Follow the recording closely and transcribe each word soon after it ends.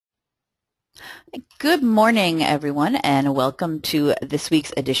Good morning, everyone, and welcome to this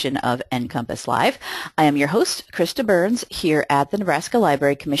week's edition of NCompass Live. I am your host, Krista Burns, here at the Nebraska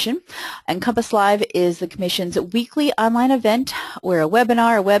Library Commission. NCompass Live is the Commission's weekly online event. We're a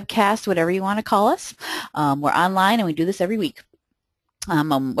webinar, a webcast, whatever you want to call us. We're online, and we do this every week.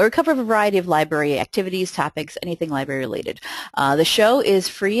 We cover a variety of library activities, topics, anything library related. The show is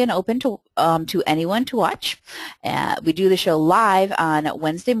free and open to anyone to watch. We do the show live on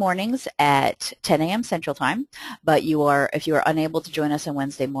Wednesday mornings at 10 a.m. Central Time. But if you are unable to join us on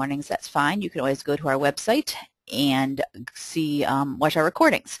Wednesday mornings, that's fine. You can always go to our website and watch our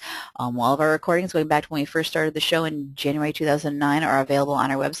recordings. All of our recordings going back to when we first started the show in January 2009 are available on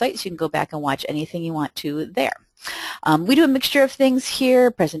our website, so you can go back and watch anything you want to there. We do a mixture of things here: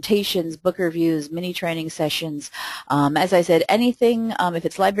 presentations, book reviews, mini training sessions. As I said, anything, if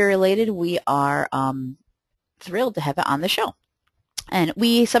it's library related, we are thrilled to have it on the show. And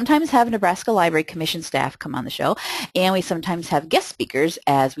we sometimes have Nebraska Library Commission staff come on the show, and we sometimes have guest speakers,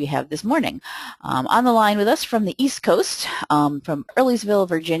 as we have this morning. On the line with us from the East Coast, from Earlysville,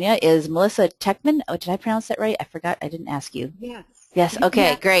 Virginia, is Melissa Techman. Oh, did I pronounce that right? I forgot. I didn't ask you. Yes. Yes,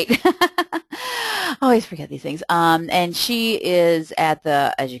 okay, great. I always forget these things. And she is at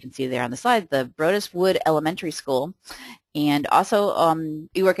the, as you can see there on the slide, the Broadus Wood Elementary School. And also,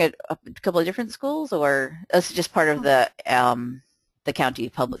 you work at a couple of different schools, or it's just part of the county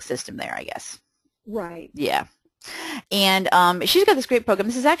public system there, I guess. Right. Yeah. And she's got this great program.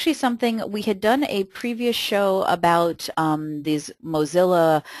 This is actually something we had done a previous show about, these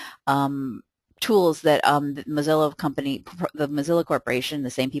Mozilla tools that the Mozilla company, the Mozilla Corporation,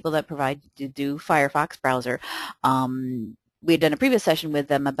 the same people that do Firefox browser. We had done a previous session with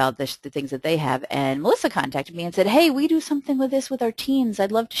them about the things that they have, and Melissa contacted me and said, hey, we do something with this with our teens.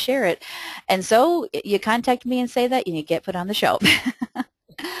 I'd love to share it. And so you contact me and say that, and you get put on the show.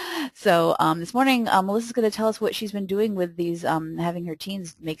 So this morning, Melissa's going to tell us what she's been doing with these, having her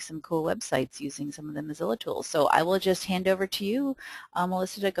teens make some cool websites using some of the Mozilla tools. So I will just hand over to you,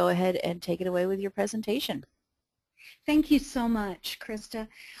 Melissa, to go ahead and take it away with your presentation. Thank you so much, Krista.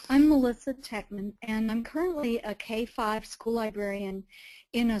 I'm Melissa Techman, and I'm currently a K-5 school librarian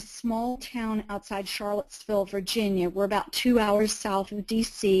in a small town outside Charlottesville, Virginia. We're about 2 hours south of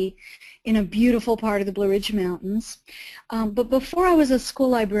D.C. in a beautiful part of the Blue Ridge Mountains. But before I was a school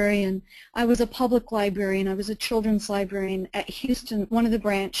librarian, I was a public librarian. I was a children's librarian at Houston, one of the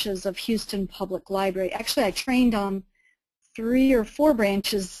branches of Houston Public Library. Actually, I trained on 3 or 4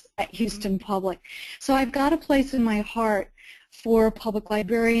 branches at Houston Public. So I've got a place in my heart for public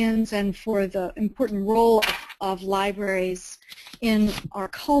librarians and for the important role of libraries in our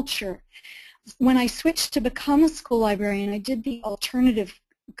culture. When I switched to become a school librarian, I did the alternative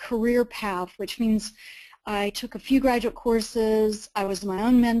career path, which means I took a few graduate courses, I was my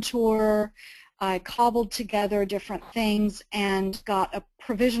own mentor, I cobbled together different things and got a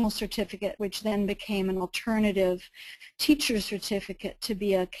provisional certificate, which then became an alternative teacher certificate to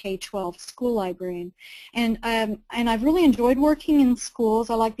be a K-12 school librarian. And I've really enjoyed working in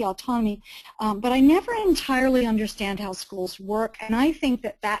schools. I like the autonomy, but I never entirely understand how schools work, and I think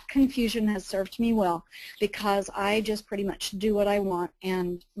that that confusion has served me well because I just pretty much do what I want,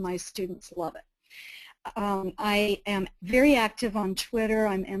 and my students love it. I am very active on Twitter.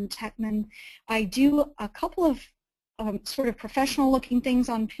 I'm M. Techman. I do a couple of sort of professional-looking things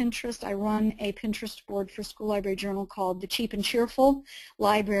on Pinterest. I run a Pinterest board for School Library Journal called the Cheap and Cheerful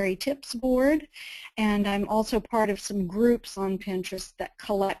Library Tips Board, and I'm also part of some groups on Pinterest that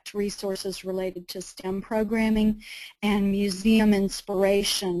collect resources related to STEM programming and museum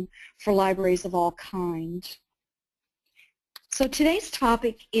inspiration for libraries of all kinds. So today's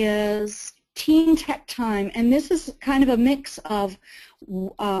topic is Teen Tech Time, and this is kind of a mix of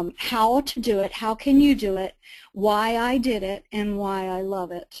how to do it, how can you do it, why I did it, and why I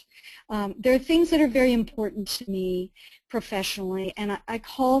love it. There are things that are very important to me professionally, and I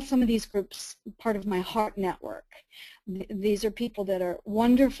call some of these groups part of my heart network. These are people that are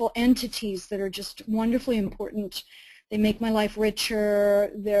wonderful entities that are just wonderfully important. They make my life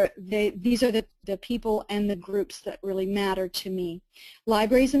richer. These are the people and the groups that really matter to me.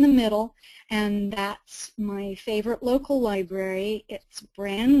 Library's in the middle, and that's my favorite local library. It's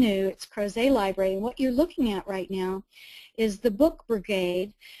brand new. It's Crozet Library, and what you're looking at right now is the Book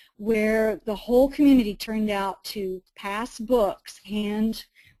Brigade, where the whole community turned out to pass books hand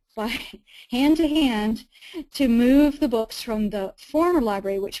to hand to move the books from the former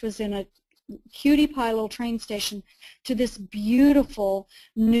library, which was in a cutie pie little train station, to this beautiful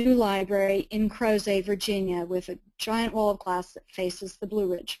new library in Crozet, Virginia, with a giant wall of glass that faces the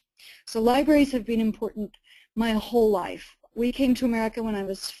Blue Ridge. So libraries have been important my whole life. We came to America when I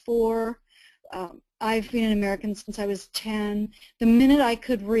was 4. I've been an American since I was 10. The minute I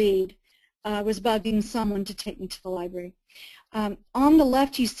could read, I was bugging someone to take me to the library. On the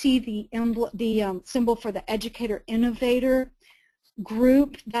left, you see the symbol for the Educator Innovator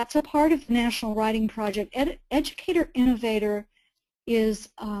group. That's a part of the National Writing Project. Educator Innovator is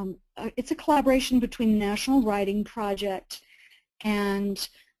it's a collaboration between the National Writing Project and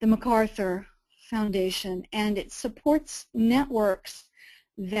the MacArthur Foundation, and it supports networks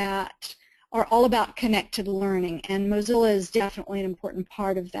that are all about connected learning, and Mozilla is definitely an important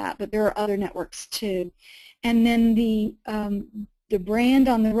part of that, but there are other networks too. And then the brand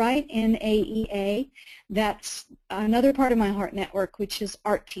on the right, NAEA, that's another part of my Heart Network, which is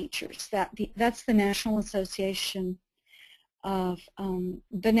art teachers. That's the National Association of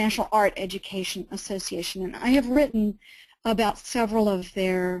the National Art Education Association, and I have written about several of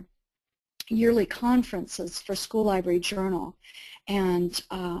their yearly conferences for School Library Journal. And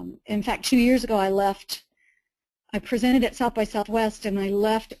in fact, 2 years ago I presented at South by Southwest, and I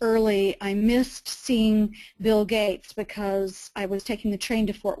left early. I missed seeing Bill Gates because I was taking the train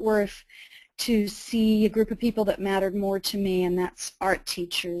to Fort Worth to see a group of people that mattered more to me, and that's art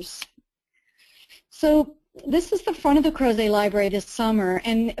teachers. So this is the front of the Crozet Library this summer,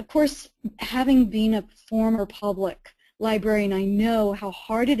 and of course, having been a former public librarian, I know how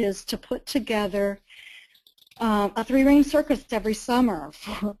hard it is to put together a three-ring circus every summer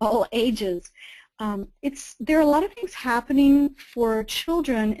for all ages. There are a lot of things happening for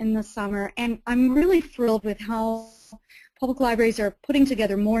children in the summer, and I'm really thrilled with how public libraries are putting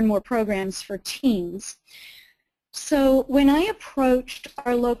together more and more programs for teens. So when I approached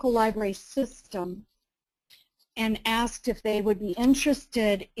our local library system and asked if they would be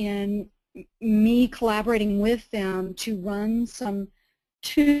interested in me collaborating with them to run some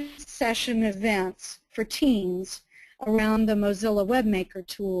 2-session events for teens around the Mozilla Webmaker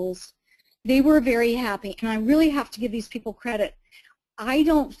tools, they were very happy, and I really have to give these people credit. I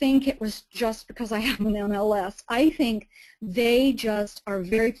don't think it was just because I have an MLS. I think they just are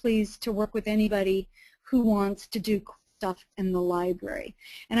very pleased to work with anybody who wants to do stuff in the library.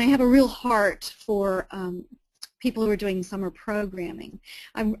 And I have a real heart for people who are doing summer programming.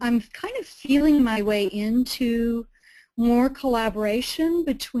 I'm kind of feeling my way into more collaboration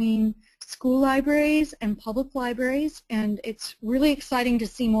between school libraries and public libraries, and it's really exciting to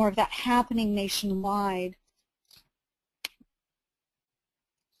see more of that happening nationwide.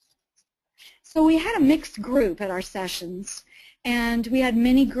 So we had a mixed group at our sessions, and we had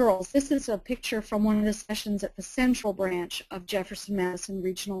many girls. This is a picture from one of the sessions at the Central Branch of Jefferson Madison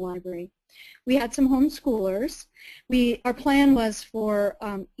Regional Library. We had some homeschoolers. Our plan was for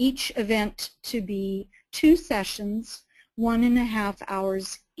each event to be 2 sessions, 1.5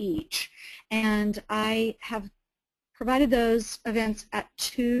 hours each. And I have provided those events at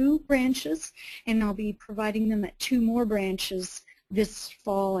 2 branches, and I'll be providing them at 2 more branches this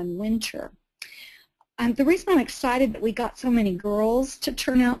fall and winter. And the reason I'm excited that we got so many girls to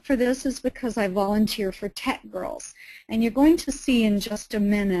turn out for this is because I volunteer for Tech Girls. And you're going to see in just a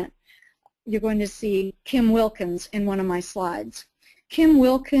minute, you're going to see Kim Wilkins in one of my slides. Kim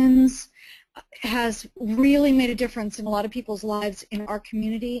Wilkins has really made a difference in a lot of people's lives in our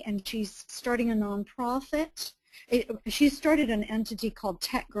community, and she's starting a nonprofit. She's started an entity called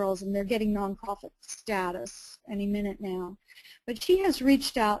Tech Girls, and they're getting nonprofit status any minute now. But she has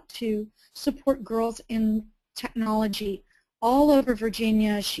reached out to support girls in technology all over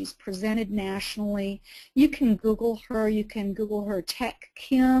Virginia. She's presented nationally. You can Google her. You can Google her Tech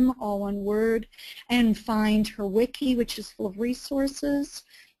Kim, all one word, and find her wiki, which is full of resources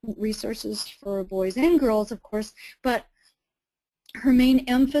for boys and girls, of course, but her main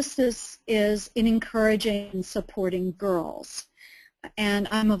emphasis is in encouraging and supporting girls. And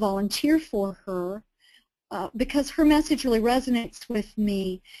I'm a volunteer for her because her message really resonates with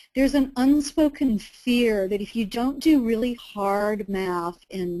me. There's an unspoken fear that if you don't do really hard math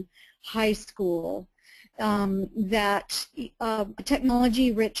in high school, that a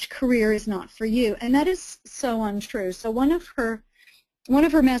technology-rich career is not for you, and that is so untrue. So one of her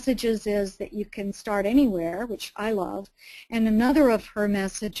messages is that you can start anywhere, which I love, and another of her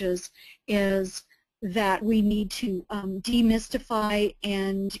messages is that we need to demystify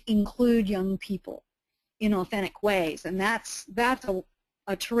and include young people in authentic ways, and that's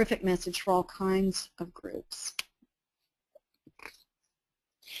a terrific message for all kinds of groups.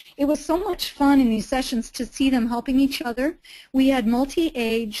 It was so much fun in these sessions to see them helping each other. We had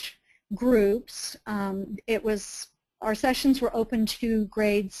multi-age groups. Our sessions were open to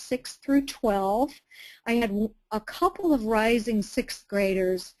grades 6 through 12. I had a couple of rising 6th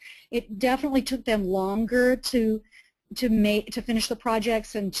graders. It definitely took them longer to to finish the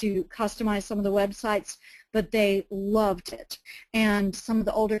projects and to customize some of the websites, but they loved it. And some of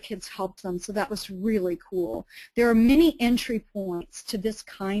the older kids helped them, so that was really cool. There are many entry points to this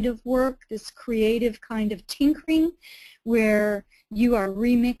kind of work, this creative kind of tinkering, where you are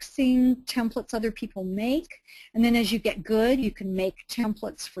remixing templates other people make, and then as you get good, you can make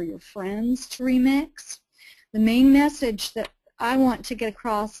templates for your friends to remix. The main message that I want to get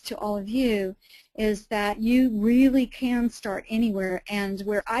across to all of you is that you really can start anywhere, and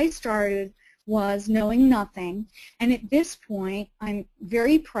where I started was knowing nothing, and at this point I'm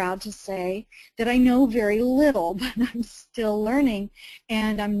very proud to say that I know very little, but I'm still learning,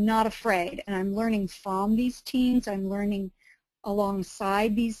 and I'm not afraid, and I'm learning from these teens, I'm learning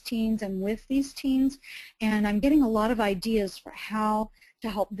alongside these teens and with these teens, and I'm getting a lot of ideas for how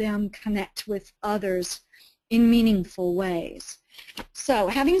to help them connect with others in meaningful ways. So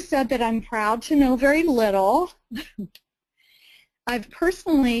having said that I'm proud to know very little, I've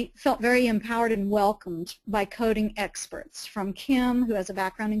personally felt very empowered and welcomed by coding experts, from Kim, who has a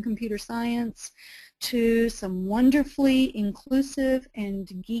background in computer science, to some wonderfully inclusive and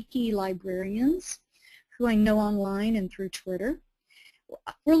geeky librarians who I know online and through Twitter.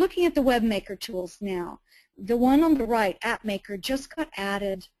 We're looking at the Webmaker tools now. The one on the right, AppMaker, just got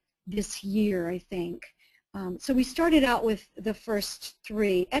added this year, I think. So we started out with the first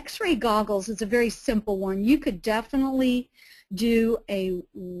three. X-ray goggles is a very simple one. You could definitely do a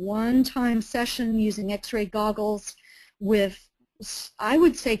one-time session using X-ray goggles with, I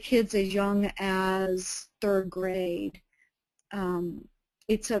would say, kids as young as 3rd grade.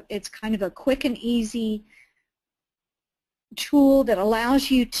 It's kind of a quick and easy tool that allows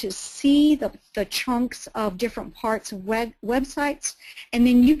you to see the chunks of different parts of websites, and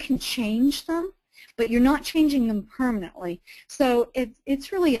then you can change them, but you're not changing them permanently. So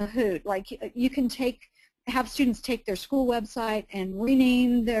it's really a hoot. Like, you can have students take their school website and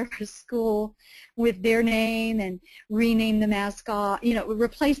rename their school with their name and rename the mascot,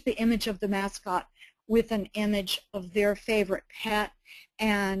 replace the image of the mascot with an image of their favorite pet,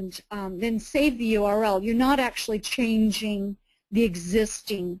 and then save the URL. You're not actually changing the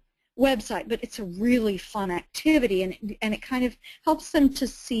existing website, but it's a really fun activity, and it kind of helps them to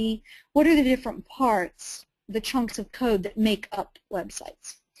see what are the different parts, the chunks of code that make up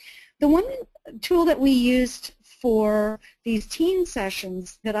websites. The one tool that we used for these teen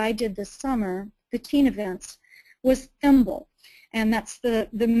sessions that I did this summer, the teen events, was Thimble, and that's the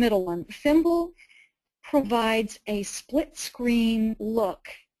middle one. Thimble provides a split-screen look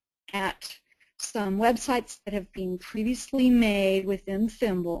at some websites that have been previously made within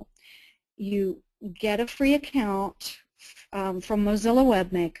Thimble. You get a free account from Mozilla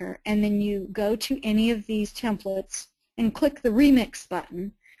Webmaker, and then you go to any of these templates and click the remix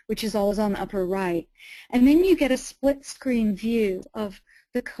button, which is always on the upper right, and then you get a split-screen view of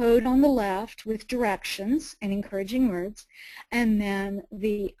the code on the left with directions and encouraging words, and then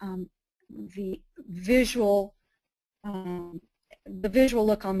the visual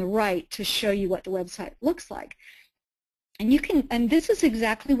look on the right to show you what the website looks like. And this is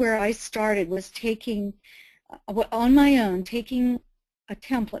exactly where I started, was taking on my own, taking a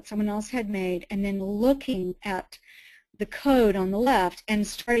template someone else had made and then looking at the code on the left and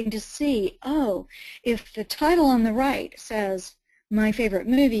starting to see, oh, if the title on the right says my favorite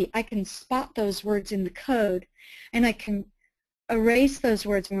movie, I can spot those words in the code, and I can erase those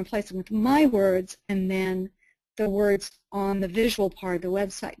words and replace them with my words, and then the words on the visual part of the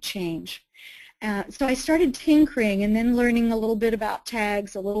website change. So I started tinkering and then learning a little bit about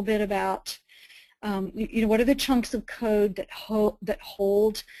tags, a little bit about what are the chunks of code that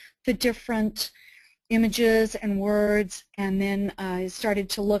hold the different images and words, and then I started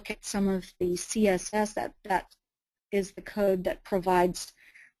to look at some of the CSS. That is the code that provides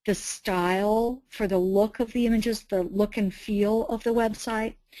the style for the look of the images, the look and feel of the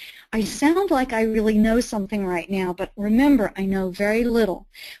website. I sound like I really know something right now, but remember, I know very little.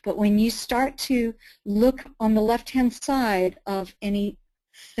 But when you start to look on the left-hand side of any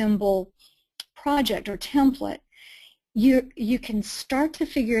Thimble project or template, you can start to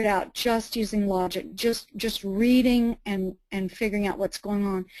figure it out just using logic, just reading and figuring out what's going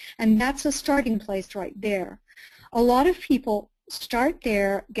on. And that's a starting place right there. A lot of people start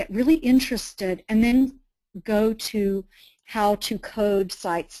there, get really interested, and then go to how to code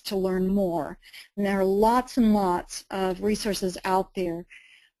sites to learn more. And there are lots and lots of resources out there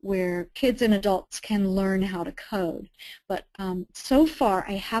where kids and adults can learn how to code. But so far,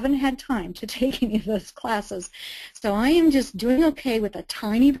 I haven't had time to take any of those classes. So I am just doing okay with a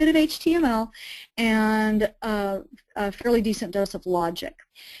tiny bit of HTML and a fairly decent dose of logic.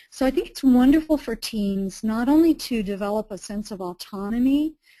 So I think it's wonderful for teens not only to develop a sense of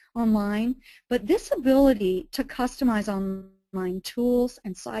autonomy online, but this ability to customize online tools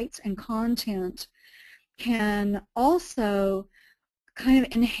and sites and content can also kind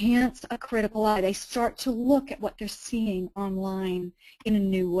of enhance a critical eye. They start to look at what they're seeing online in a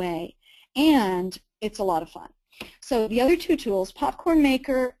new way, and it's a lot of fun. So the other two tools, Popcorn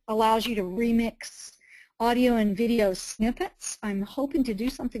Maker allows you to remix audio and video snippets. I'm hoping to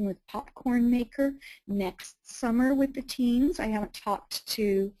do something with Popcorn Maker next summer with the teens. I haven't talked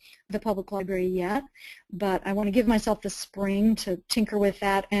to the public library yet, but I want to give myself the spring to tinker with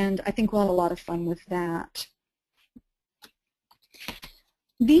that, and I think we'll have a lot of fun with that.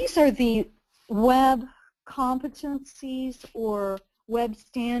 These are the web competencies or web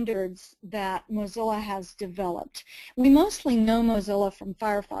standards that Mozilla has developed. We mostly know Mozilla from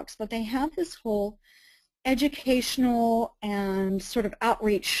Firefox, but they have this whole educational and sort of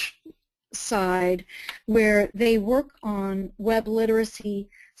outreach side where they work on web literacy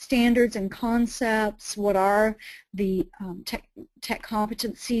standards and concepts, what are the tech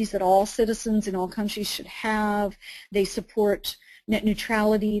competencies that all citizens in all countries should have. They support net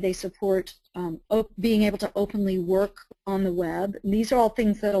neutrality, they support being able to openly work on the web. And these are all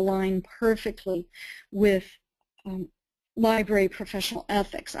things that align perfectly with library professional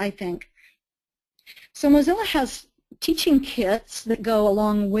ethics, I think. So Mozilla has teaching kits that go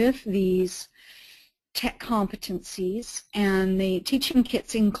along with these tech competencies, and the teaching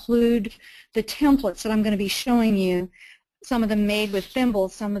kits include the templates that I'm going to be showing you, some of them made with Thimble,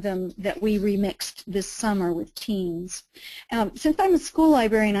 some of them that we remixed this summer with teens. Since I'm a school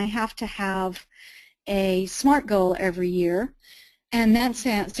librarian, I have to have a SMART goal every year, and that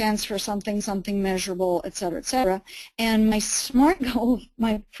stands for something, something measurable, et cetera, et cetera. And my SMART goal,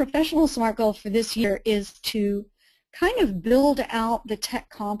 my professional SMART goal for this year is to kind of build out the tech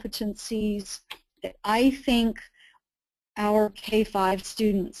competencies that I think our K-5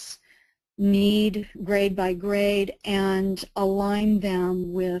 students need grade by grade and align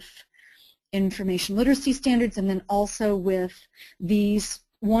them with information literacy standards and then also with these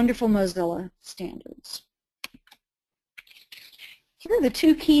wonderful Mozilla standards. Here are the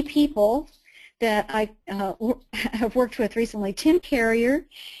two key people that I have worked with recently. Tim Carrier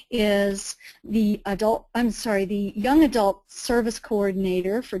is the young adult service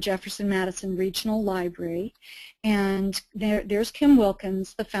coordinator for Jefferson Madison Regional Library, and there's Kim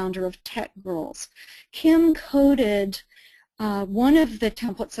Wilkins, the founder of Tech Girls. Kim coded one of the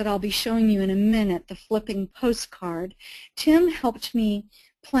templates that I'll be showing you in a minute, the flipping postcard. Tim helped me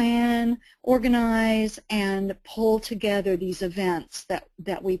plan, organize, and pull together these events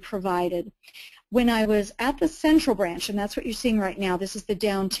that we provided. When I was at the Central Branch, and that's what you're seeing right now, this is the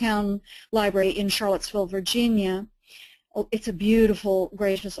downtown library in Charlottesville, Virginia. It's a beautiful,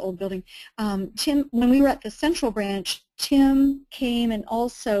 gracious old building. When we were at the Central Branch, Tim came and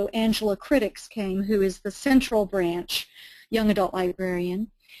also Angela Critics came, who is the Central Branch young adult librarian.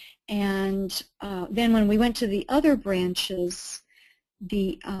 And then when we went to the other branches,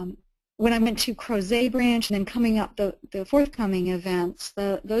 when I went to Crozet Branch and then coming up the forthcoming events,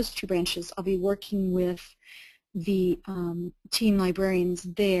 those two branches, I'll be working with the teen librarians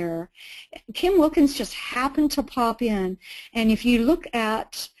there. Kim Wilkins just happened to pop in, and if you look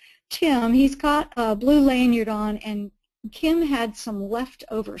at Tim, he's got a blue lanyard on, and Kim had some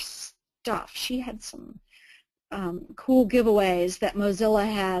leftover stuff. She had some cool giveaways that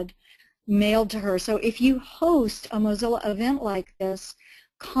Mozilla had mailed to her. So if you host a Mozilla event like this,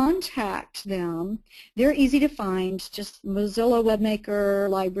 contact them. They're easy to find, just Mozilla Webmaker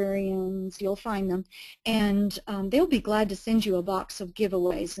librarians, you'll find them, and they'll be glad to send you a box of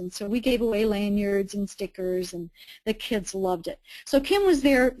giveaways. And so we gave away lanyards and stickers, and the kids loved it. So Kim was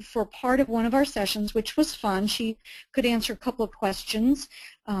there for part of one of our sessions, which was fun. She could answer a couple of questions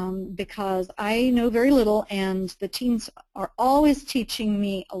because I know very little, and the teens are always teaching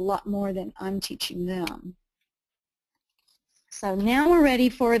me a lot more than I'm teaching them. So now we're ready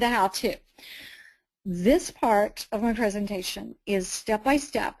for the how-to. This part of my presentation is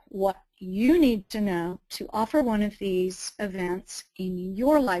step-by-step what you need to know to offer one of these events in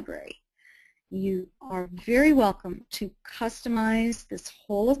your library. You are very welcome to customize this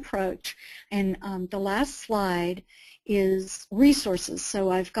whole approach, and the last slide is resources. So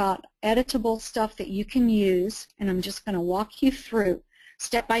I've got editable stuff that you can use, and I'm just going to walk you through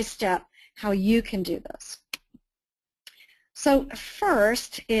step-by-step how you can do this. So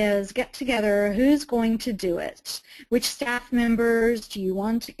first is get together who's going to do it. Which staff members? Do you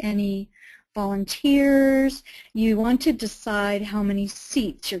want any volunteers? You want to decide how many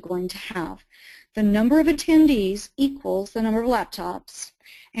seats you're going to have. The number of attendees equals the number of laptops,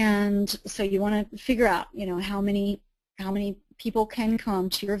 and so you want to figure out, how many people can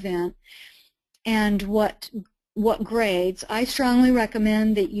come to your event and what grades. I strongly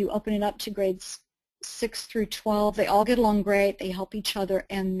recommend that you open it up to grades 6 through 12. They all get along great. They help each other,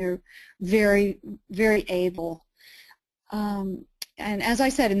 and they're very, very able. And as I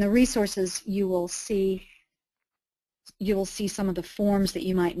said, in the resources, you will see some of the forms that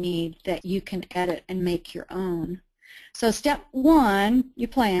you might need that you can edit and make your own. So step 1, you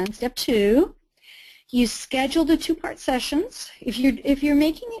plan. Step 2, you schedule the 2-part sessions. If you're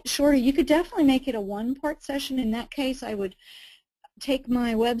making it shorter, you could definitely make it a 1-part session. In that case, I would take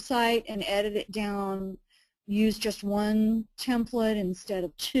my website and edit it down, use just 1 template instead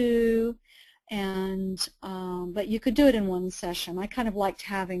of 2, and but you could do it in 1 session. I kind of liked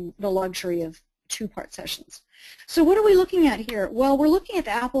having the luxury of 2-part sessions. So what are we looking at here? Well, we're looking at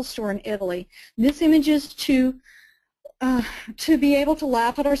the Apple Store in Italy. This image is to be able to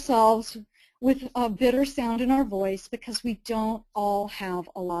laugh at ourselves with a bitter sound in our voice because we don't all have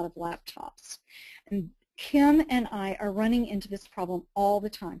a lot of laptops. And Kim and I are running into this problem all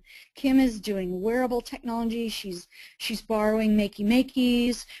the time. Kim is doing wearable technology. She's borrowing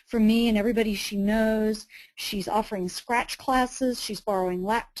makey-makeys from me and everybody she knows. She's offering Scratch classes. She's borrowing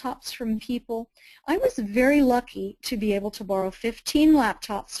laptops from people. I was very lucky to be able to borrow 15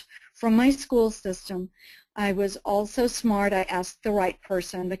 laptops from my school system. I was also smart. I asked the right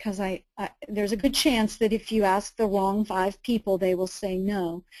person because there's a good chance that if you ask the wrong 5 people, they will say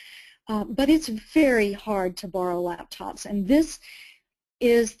no. But it's very hard to borrow laptops, and this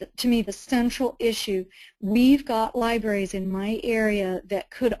is, to me, the central issue. We've got libraries in my area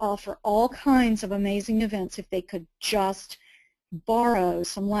that could offer all kinds of amazing events if they could just borrow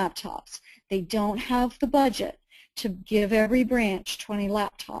some laptops. They don't have the budget to give every branch 20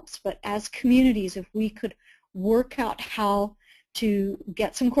 laptops, but as communities, if we could work out how to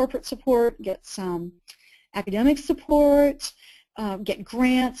get some corporate support, get some academic support, get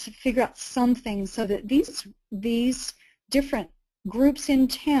grants, figure out something so that these different groups in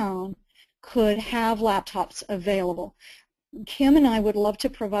town could have laptops available. Kim and I would love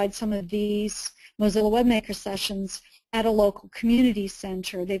to provide some of these Mozilla Webmaker sessions at a local community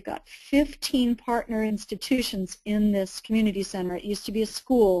center. They've got 15 partner institutions in this community center. It used to be a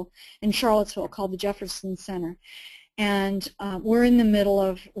school in Charlottesville called the Jefferson Center. And we're in the middle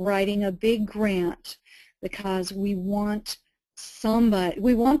of writing a big grant because we want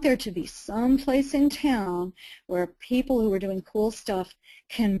there to be some place in town where people who are doing cool stuff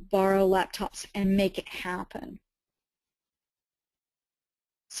can borrow laptops and make it happen.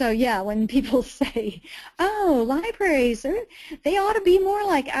 So yeah, when people say, oh, libraries, they ought to be more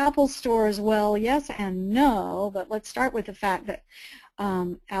like Apple stores, well, yes and no, but let's start with the fact that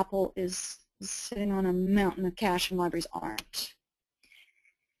Apple is sitting on a mountain of cash and libraries aren't.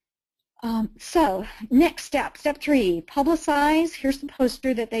 So next step, step 3, publicize. Here's the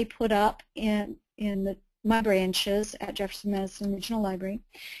poster that they put up in my branches at Jefferson Medicine Regional Library.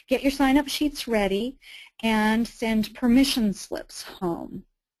 Get your sign-up sheets ready and send permission slips home.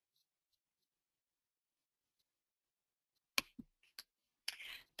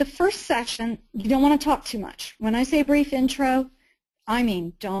 The first session, you don't want to talk too much. When I say brief intro, I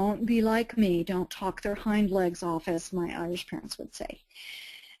mean don't be like me. Don't talk their hind legs off, as my Irish parents would say.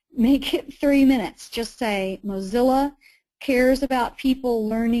 Make it 3 minutes. Just say Mozilla cares about people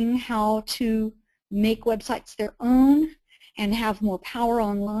learning how to make websites their own and have more power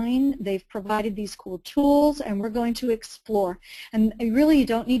online. They've provided these cool tools, and we're going to explore. And really, you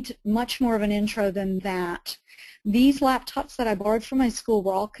don't need much more of an intro than that. These laptops that I borrowed from my school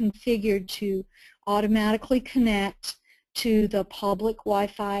were all configured to automatically connect to the public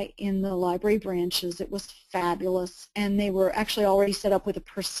Wi-Fi in the library branches. It was fabulous, and they were actually already set up with a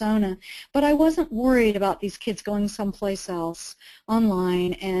persona. But I wasn't worried about these kids going someplace else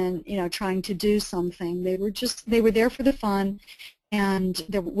online and trying to do something. They were there for the fun, and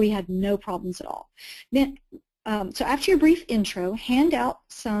we had no problems at all. Then, so after your brief intro, hand out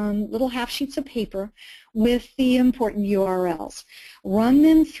some little half sheets of paper with the important URLs. Run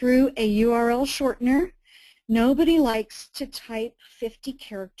them through a URL shortener. Nobody likes to type 50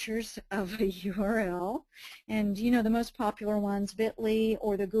 characters of a URL, and the most popular ones, bit.ly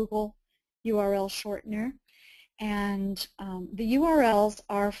or the Google URL shortener. And the URLs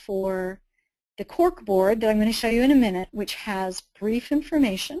are for the corkboard that I'm going to show you in a minute, which has brief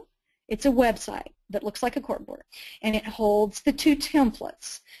information. It's a website. that looks like a corkboard, and it holds the 2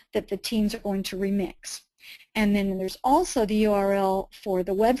 templates that the teens are going to remix. And then there's also the URL for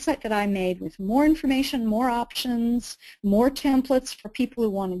the website that I made with more information, more options, more templates for people who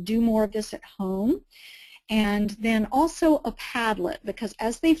want to do more of this at home. And then also a Padlet, because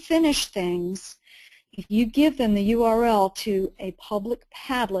as they finish things, if you give them the URL to a public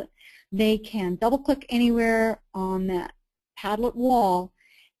Padlet, they can double-click anywhere on that Padlet wall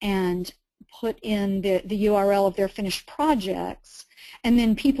and put in the URL of their finished projects, and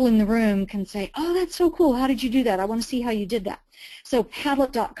then people in the room can say, oh, that's so cool, how did you do that? I want to see how you did that. So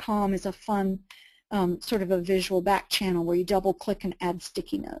Padlet.com is a fun sort of a visual back channel where you double-click and add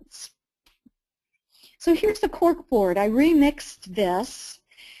sticky notes. So here's the corkboard. I remixed this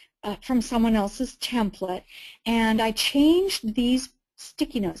from someone else's template, and I changed these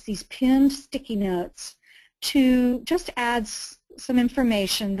sticky notes, these pinned sticky notes, to just add some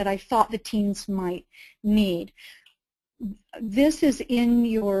information that I thought the teens might need. This is in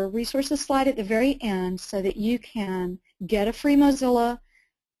your resources slide at the very end so that you can get a free Mozilla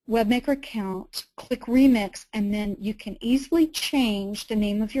Webmaker account, click Remix, and then you can easily change the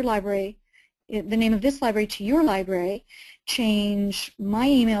name of your library, the name of this library to your library, change my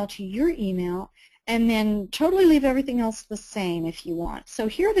email to your email, and then totally leave everything else the same if you want. So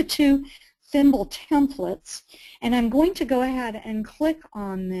here are the 2 Thimble templates, and I'm going to go ahead and click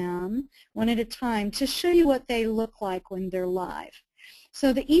on them one at a time to show you what they look like when they're live.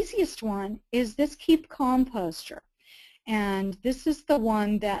 So the easiest one is this Keep Calm poster, and this is the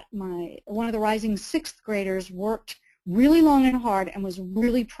one that one of the rising 6th graders worked really long and hard and was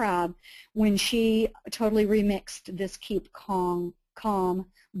really proud when she totally remixed this Keep Calm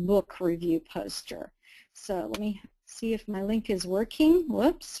book review poster. So let me see if my link is working.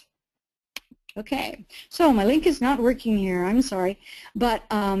 Whoops. Okay, so my link is not working here, I'm sorry, but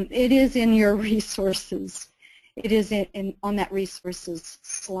it is in your resources. It is on that resources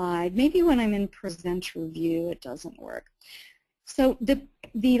slide. Maybe when I'm in presenter view it doesn't work. So the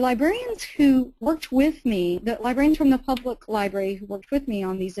librarians who worked with me, the librarians from the public library who worked with me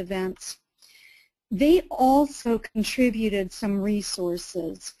on these events, they also contributed some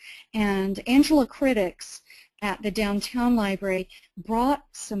resources. And Angela Critics at the downtown library brought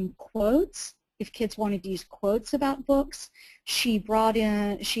some quotes. If kids wanted to use quotes about books, she brought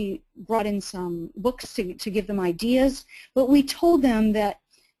in some books to give them ideas. But we told them that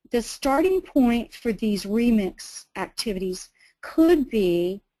the starting point for these remix activities could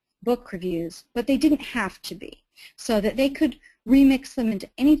be book reviews, but they didn't have to be, so that they could remix them into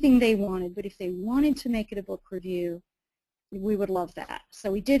anything they wanted. But if they wanted to make it a book review, we would love that.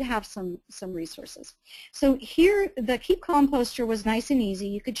 So we did have some resources. So here, the Keep Calm poster was nice and easy.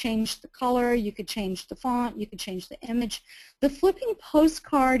 You could change the color, you could change the font, you could change the image. The flipping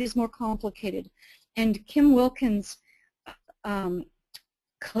postcard is more complicated, and Kim Wilkins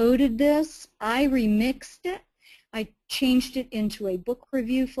coded this. I remixed it. I changed it into a book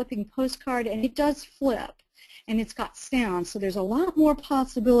review flipping postcard, and it does flip, and it's got sound. So there's a lot more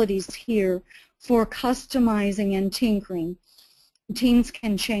possibilities here for customizing and tinkering. Teens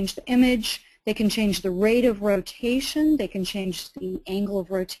can change the image, they can change the rate of rotation, they can change the angle of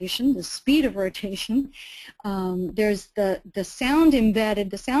rotation, the speed of rotation. There's the sound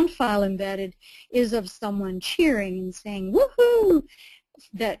embedded, the sound file embedded is of someone cheering and saying woohoo,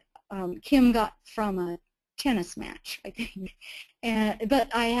 that Kim got from a tennis match, I think.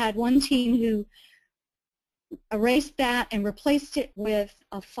 But I had one teen who erased that and replaced it with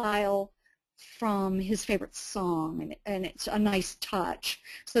a file from his favorite song, and it's a nice touch.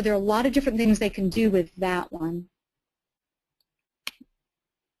 So there are a lot of different things they can do with that one.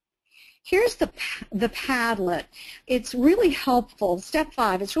 Here's the Padlet. It's really helpful. Step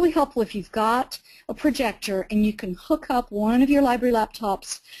 5, it's really helpful if you've got a projector and you can hook up one of your library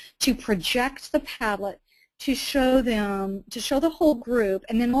laptops to project the Padlet to show them, to show the whole group,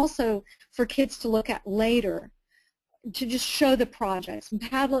 and then also for kids to look at later, to just show the projects. And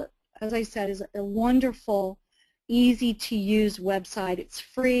Padlet, as I said, is a wonderful, easy-to-use website. It's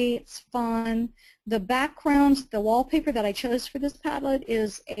free, it's fun. The background, the wallpaper that I chose for this Padlet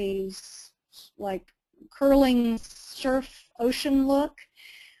is a like curling surf ocean look.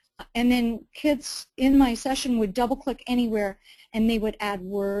 And then kids in my session would double-click anywhere, and they would add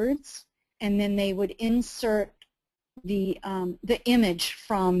words, and then they would insert the image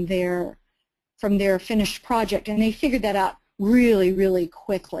from their finished project, and they figured that out really, really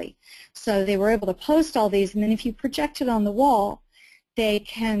quickly. So they were able to post all these, and then if you project it on the wall, they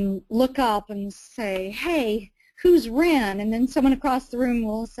can look up and say, hey, who's Ren? And then someone across the room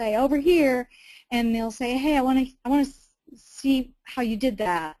will say, over here, and they'll say, hey, I want to see how you did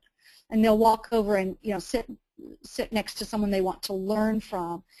that. and they'll walk over and sit next to someone they want to learn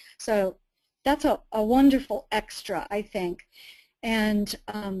from. So that's a wonderful extra, I think. And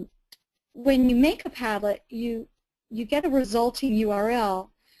when you make a Padlet, you get a resulting URL,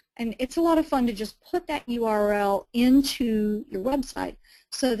 and it's a lot of fun to just put that URL into your website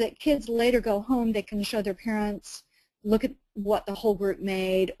so that kids later go home, they can show their parents, look at what the whole group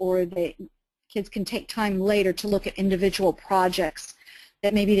made, or kids can take time later to look at individual projects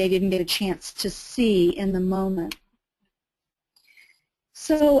that maybe they didn't get a chance to see in the moment.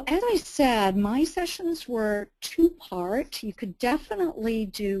 So as I said, my sessions were two-part. You could definitely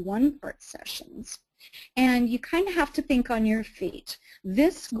do one-part sessions. And you kind of have to think on your feet.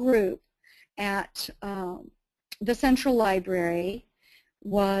 This group at the Central Library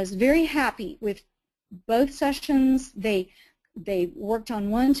was very happy with both sessions. They worked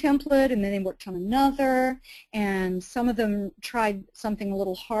on one template and then they worked on another, and some of them tried something a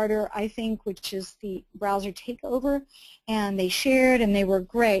little harder, I think, which is the browser takeover, and they shared and they were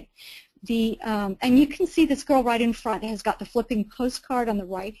great. And you can see this girl right in front has got the flipping postcard on the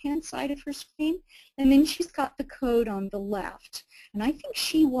right-hand side of her screen, and then she's got the code on the left. And I think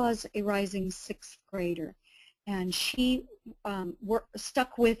she was a rising 6th grader, and she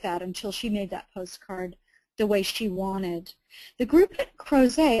stuck with that until she made that postcard the way she wanted. The group at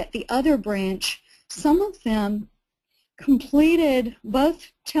Crozet, at the other branch, some of them completed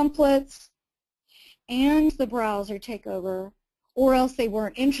both templates and the browser takeover, or else they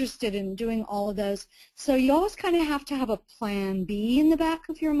weren't interested in doing all of those. So you always kind of have to have a plan B in the back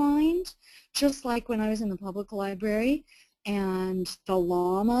of your mind, just like when I was in the public library and the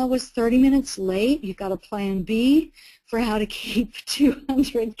llama was 30 minutes late. You've got a plan B for how to keep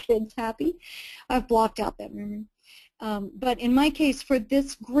 200 kids happy. I've blocked out that memory. But in my case, for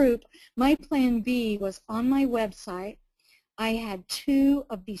this group, my plan B was on my website. I had 2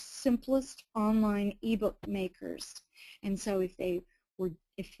 of the simplest online ebook makers. And so if they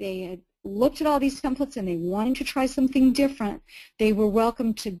had looked at all these templates and they wanted to try something different, they were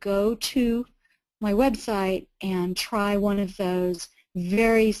welcome to go to my website and try one of those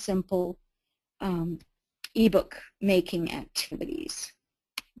very simple ebook making activities.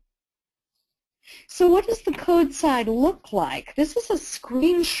 So what does the code side look like? This is a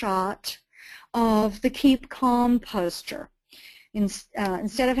screenshot of the Keep Calm poster.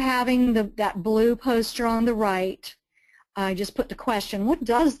 Instead of having that blue poster on the right, I just put the question, what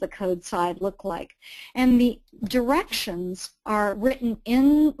does the code side look like? And the directions are written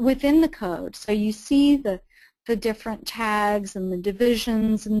within the code. So you see the different tags and the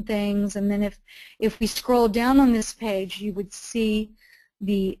divisions and things. And then if we scroll down on this page, you would see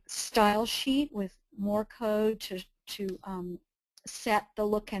the style sheet with more code to set the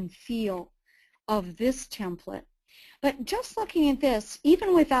look and feel of this template. But just looking at this,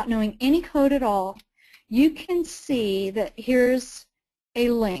 even without knowing any code at all, you can see that here's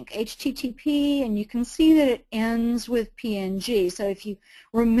a link, HTTP, and you can see that it ends with PNG. So if you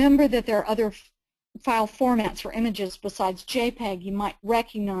remember that there are other file formats for images besides JPEG, you might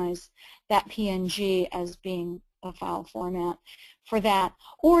recognize that PNG as being a file format for that.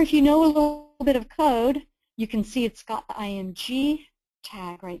 Or if you know a little bit of code, you can see it's got the IMG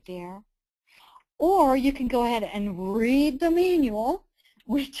tag right there. Or you can go ahead and read the manual,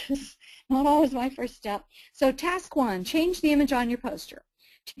 which is not always my first step. So task 1, change the image on your poster.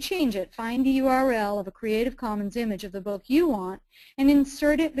 To change it, find the URL of a Creative Commons image of the book you want and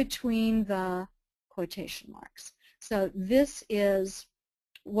insert it between the quotation marks. So this is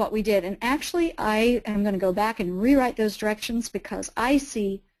what we did. And actually, I am going to go back and rewrite those directions because I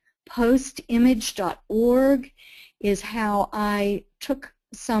see postimage.org is how I took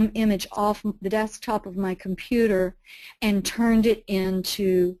some image off the desktop of my computer and turned it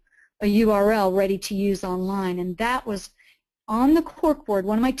into a URL ready to use online. And that was on the corkboard.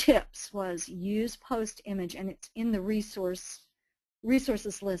 One of my tips was use post image, and it's in the resources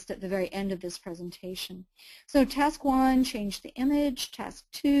list at the very end of this presentation. So task 1, change the image. Task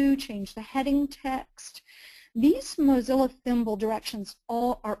 2, change the heading text. These Mozilla Thimble directions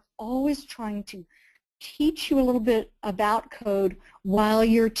are always trying to teach you a little bit about code while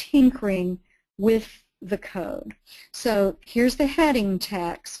you're tinkering with the code. So here's the heading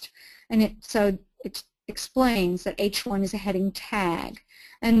text, and it explains that H1 is a heading tag.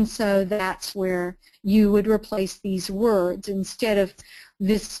 And so that's where you would replace these words. Instead of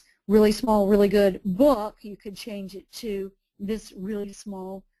this really small, really good book, you could change it to this really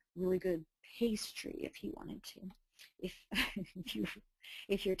small, really good pastry if you wanted to.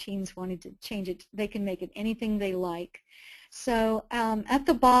 If your teens wanted to change it, they can make it anything they like. So at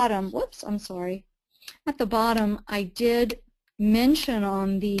the bottom, whoops, I'm sorry. At the bottom, I did mention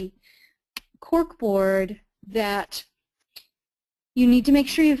on the corkboard that you need to make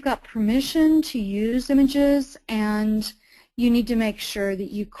sure you've got permission to use images, and you need to make sure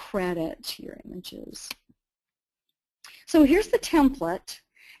that you credit your images. So here's the template,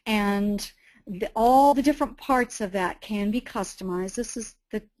 and all the different parts of that can be customized. This is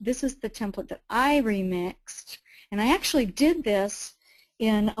the template that I remixed, and I actually did this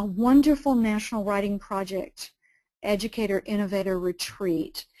in a wonderful National Writing Project Educator Innovator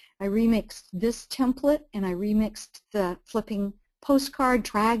Retreat. I remixed this template, and I remixed the flipping postcard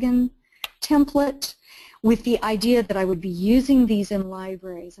dragon template with the idea that I would be using these in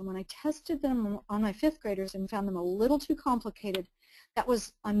libraries. And when I tested them on my 5th graders and found them a little too complicated, that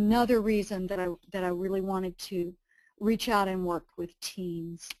was another reason that I really wanted to reach out and work with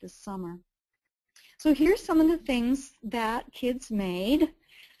teens this summer. So here's some of the things that kids made.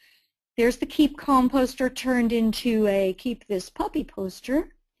 There's the Keep Calm poster turned into a Keep This Puppy poster.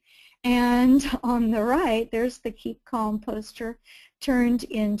 And on the right, there's the Keep Calm poster turned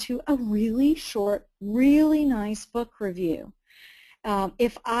into a really short, really nice book review.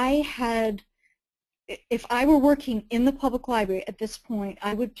 If I were working in the public library at this point,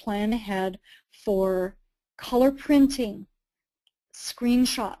 I would plan ahead for color printing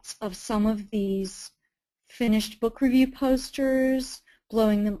screenshots of some of these finished book review posters,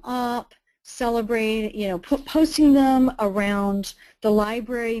 blowing them up, celebrating, posting them around the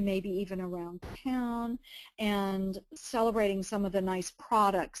library, maybe even around town, and celebrating some of the nice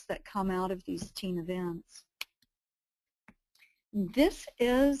products that come out of these teen events. This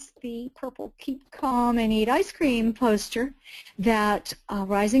is the purple Keep Calm and Eat Ice Cream poster that a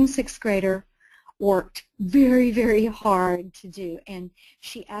rising 6th grader worked very, very hard to do, and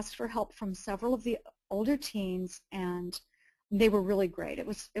she asked for help from several of the older teens, and they were really great.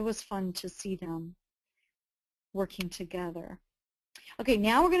 It was fun to see them working together. Okay,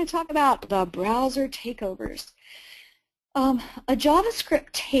 now we're going to talk about the browser takeovers. A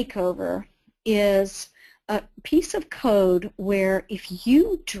JavaScript takeover is a piece of code where if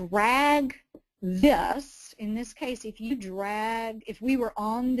you drag this, in this case, if we were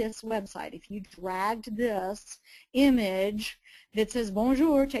on this website, if you dragged this image that says,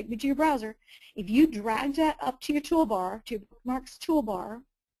 bonjour, take me to your browser, if you dragged that up to your toolbar, to your bookmarks toolbar,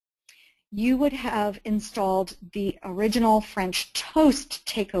 you would have installed the original French toast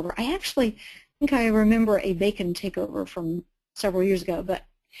takeover. I actually think I remember a bacon takeover from several years ago, but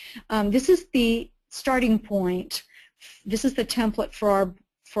this is the starting point. This is the template for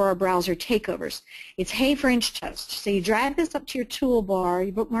our browser takeovers. It's Hey French Toast. So you drag this up to your toolbar,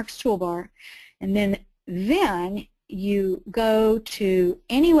 your bookmarks toolbar, and then you go to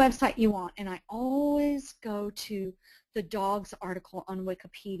any website you want, and I always go to the dogs article on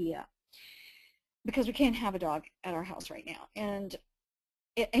Wikipedia because we can't have a dog at our house right now. And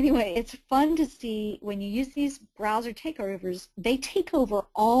anyway, it's fun to see when you use these browser takeovers, they take over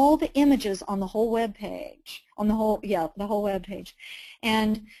all the images on the whole web page, the whole web page,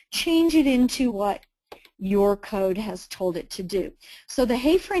 and change it into what your code has told it to do. So the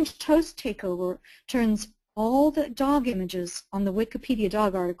Hey French Toast takeover turns all the dog images on the Wikipedia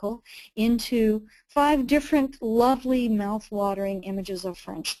dog article into 5 different lovely mouth-watering images of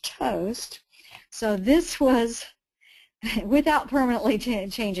French toast. So this was without permanently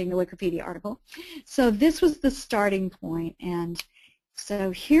changing the Wikipedia article. So this was the starting point, and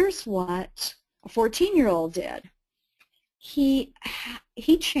so here's what a 14-year-old did. He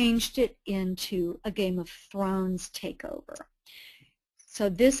changed it into a Game of Thrones takeover. So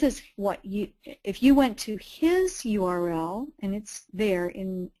this is what if you went to his URL, and it's there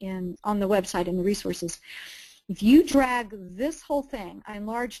on the website in the resources, if you drag this whole thing, I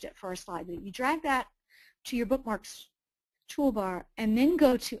enlarged it for our slide, but if you drag that to your bookmarks toolbar and then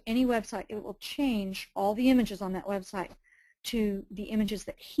go to any website, it will change all the images on that website to the images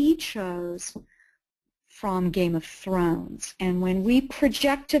that he chose from Game of Thrones. And when we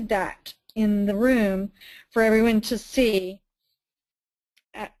projected that in the room for everyone to see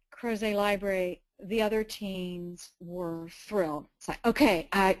at Crozet Library, the other teens were thrilled. It's like, okay,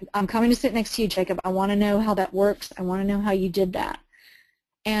 I'm coming to sit next to you, Jacob. I want to know how that works. I want to know how you did that.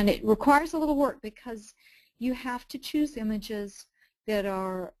 And it requires a little work because you have to choose images that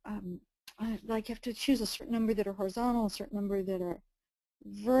are, like you have to choose a certain number that are horizontal, a certain number that are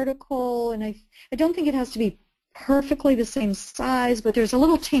vertical, and I don't think it has to be perfectly the same size, but there's a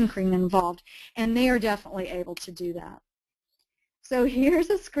little tinkering involved, and they are definitely able to do that. So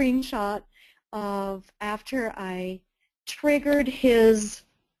here's a screenshot of after I triggered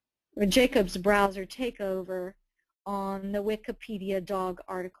Jacob's browser takeover on the Wikipedia dog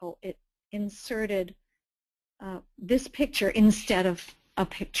article. It inserted this picture instead of a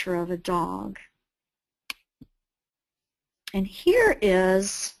picture of a dog. And here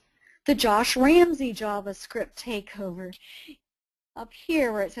is the Josh Ramsey JavaScript takeover. Up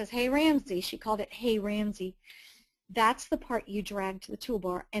here where it says, Hey Ramsey, she called it Hey Ramsey. That's the part you drag to the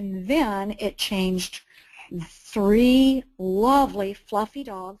toolbar. And then it changed 3 lovely fluffy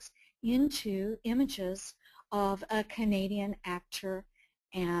dogs into images of a Canadian actor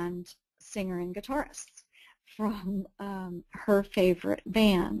and singer and guitarist from her favorite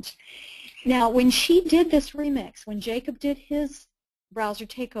band. Now, when she did this remix, when Jacob did his browser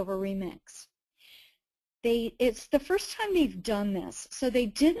takeover remix, it's the first time they've done this, so they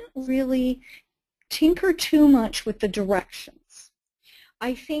didn't really tinker too much with the directions.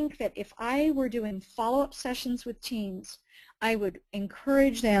 I think that if I were doing follow-up sessions with teams, I would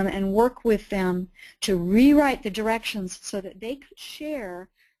encourage them and work with them to rewrite the directions so that they could share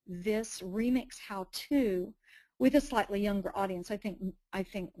this remix how-to with a slightly younger audience. I think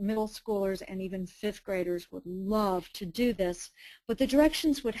middle schoolers and even 5th graders would love to do this, but the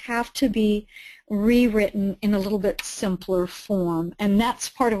directions would have to be rewritten in a little bit simpler form, and that's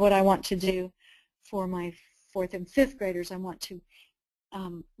part of what I want to do for my 4th and 5th graders. I want to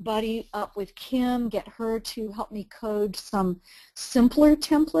buddy up with Kim, get her to help me code some simpler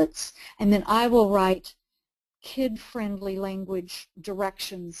templates, and then I will write kid-friendly language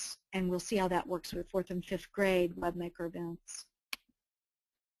directions, and we'll see how that works with 4th and 5th grade Webmaker events.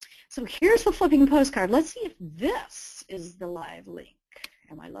 So here's the flipping postcard. Let's see if this is the live link.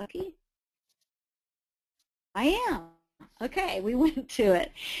 Am I lucky? I am. Okay, we went to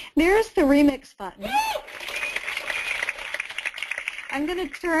it. There's the remix button. I'm going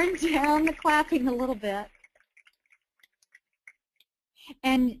to turn down the clapping a little bit.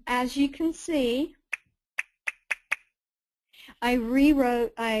 And as you can see, I remixed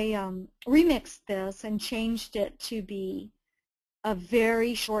this and changed it to be a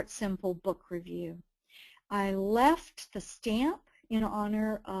very short, simple book review. I left the stamp in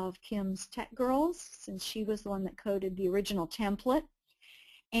honor of Kim's Tech Girls, since she was the one that coded the original template,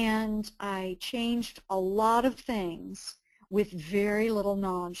 and I changed a lot of things with very little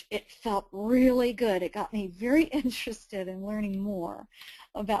knowledge. It felt really good. It got me very interested in learning more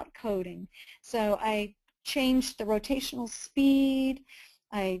about coding. So I changed the rotational speed,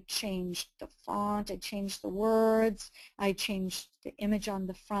 I changed the font, I changed the words, I changed the image on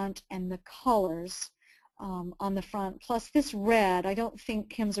the front and the colors on the front, plus this red. I don't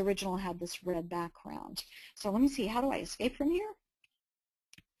think Kim's original had this red background. So let me see, how do I escape from here?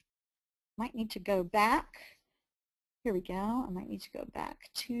 Might need to go back. Here we go. I might need to go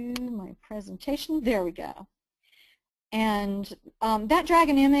back to my presentation. There we go. And that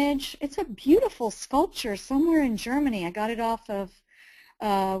dragon image, it's a beautiful sculpture somewhere in Germany. I got it off of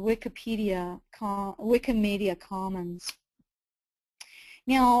Wikimedia Commons.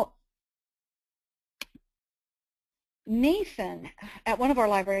 Now, Nathan at one of our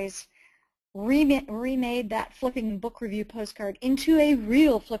libraries remade that flipping book review postcard into a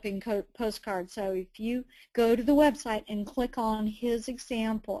real flipping postcard. So if you go to the website and click on his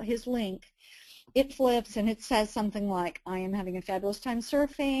example, his link, it flips and it says something like, I am having a fabulous time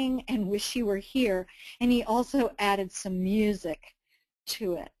surfing and wish you were here. And he also added some music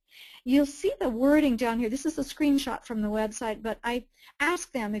to it. You'll see the wording down here. This is a screenshot from the website, but I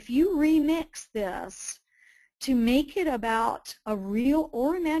asked them, if you remix this to make it about a real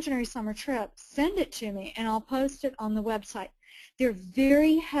or imaginary summer trip, send it to me and I'll post it on the website. They're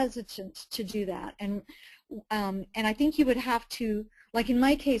very hesitant to do that, and I think you would have to, like in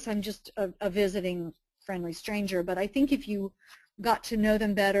my case, I'm just a visiting friendly stranger, but I think if you got to know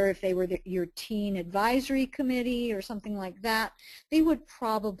them better, if they were your teen advisory committee or something like that, they would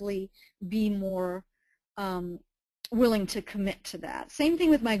probably be more willing to commit to that. Same thing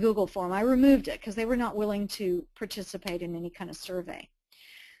with my Google form. I removed it because they were not willing to participate in any kind of survey.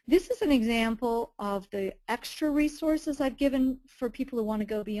 This is an example of the extra resources I've given for people who want to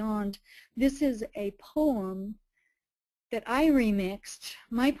go beyond. This is a poem that I remixed.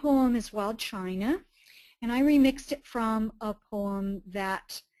 My poem is Wild China, and I remixed it from a poem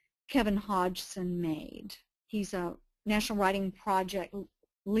that Kevin Hodgson made. He's a National Writing Project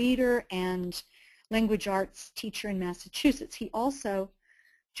leader and language arts teacher in Massachusetts. He also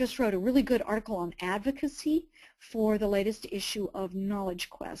just wrote a really good article on advocacy for the latest issue of Knowledge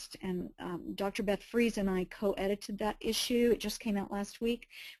Quest, and Dr. Beth Fries and I co-edited that issue. It just came out last week.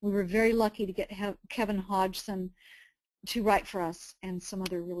 We were very lucky to get Kevin Hodgson to write for us and some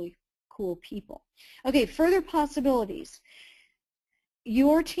other really cool people. Okay, further possibilities.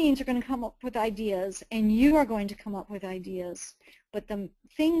 Your teams are going to come up with ideas, and you are going to come up with ideas. But the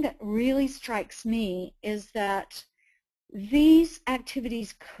thing that really strikes me is that these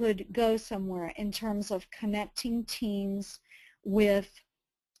activities could go somewhere in terms of connecting teens with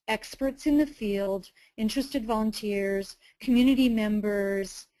experts in the field, interested volunteers, community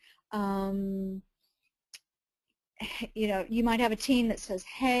members. You know, you might have a team that says,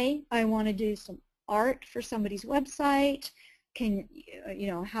 hey, I want to do some art for somebody's website. Can, you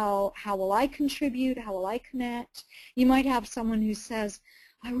know, how will I contribute? How will I connect? You might have someone who says,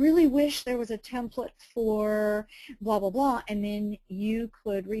 I really wish there was a template for blah, blah, blah, and then you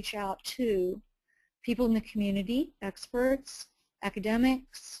could reach out to people in the community, experts,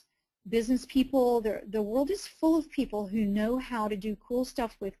 academics, business people. The world is full of people who know how to do cool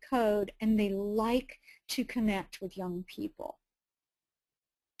stuff with code, and they like to connect with young people.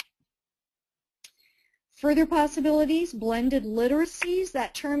 Further possibilities, blended literacies.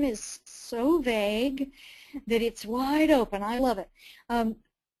 That term is so vague that it's wide open. I love it.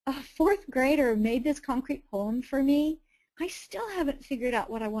 A fourth grader made this concrete poem for me. I still haven't figured out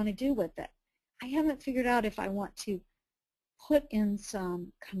what I want to do with it. I haven't figured out if I want to put in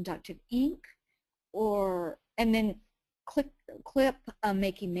some conductive ink and then clip a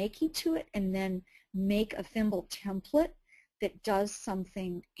makey to it and then make a Thimble template that does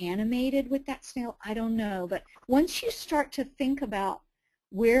something animated with that snail. I don't know, but once you start to think about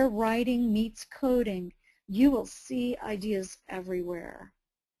where writing meets coding, you will see ideas everywhere.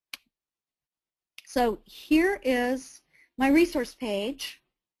 So here is my resource page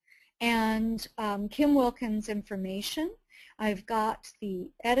and Kim Wilkins' information. I've got the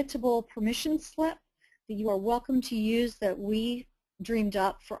editable permission slip that you are welcome to use that we dreamed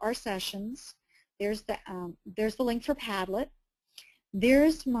up for our sessions. There's the link for Padlet.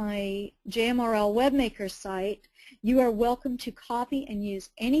 There's my JMRL Webmaker site. You are welcome to copy and use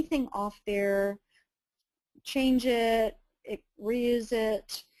anything off there, change it, reuse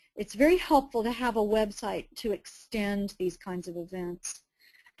it. It's very helpful to have a website to extend these kinds of events.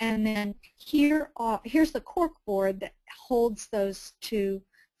 And then here's the cork board that holds those two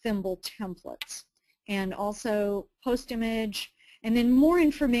Thimble templates, and also post image, and then more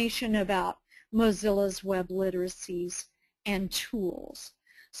information about Mozilla's web literacies and tools.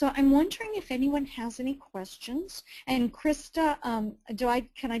 So I'm wondering if anyone has any questions. And Krista,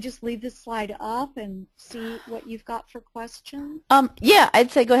 can I just leave this slide up and see what you've got for questions? Yeah,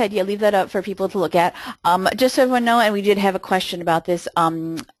 I'd say go ahead. Yeah, leave that up for people to look at. Just so everyone knows, and we did have a question about this,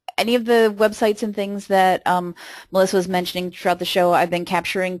 any of the websites and things that Melissa was mentioning throughout the show, I've been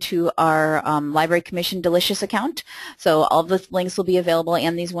capturing to our Library Commission Delicious account. So all of the links will be available,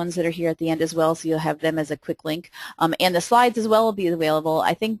 and these ones that are here at the end as well, so you'll have them as a quick link. And the slides as well will be available.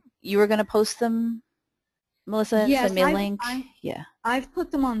 I think you were going to post them, Melissa, yes, send me a link. Yeah. I've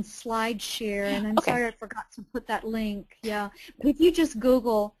put them on SlideShare, and I'm sorry I forgot to put that link. Yeah, but if you just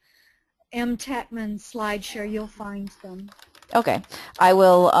Google M. Techman SlideShare, you'll find them. Okay. I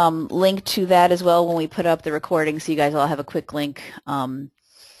will link to that as well when we put up the recording, so you guys all have a quick link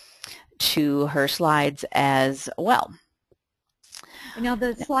to her slides as well. Now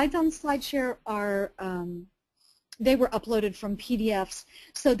the slides on SlideShare are, they were uploaded from PDFs,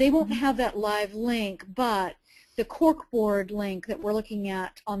 so they won't have that live link, but the corkboard link that we're looking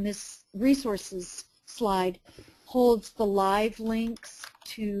at on this resources slide holds the live links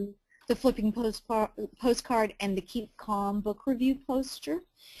to the flipping postcard and the Keep Calm book review poster.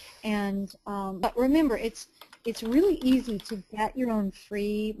 And but remember, it's really easy to get your own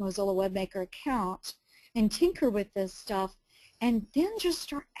free Mozilla Webmaker account and tinker with this stuff, and then just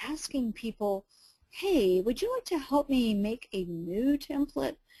start asking people, hey, would you like to help me make a new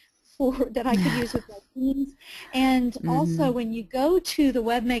template that I could use with my teams? And also, when you go to the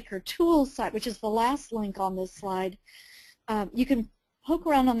Webmaker Tools site, which is the last link on this slide, you can poke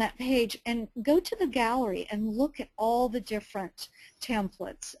around on that page and go to the gallery and look at all the different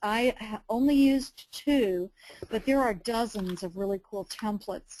templates. I only used 2, but there are dozens of really cool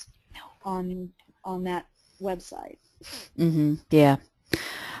templates on that website. Yeah.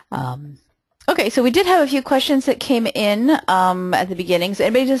 Okay, so we did have a few questions that came in at the beginning. So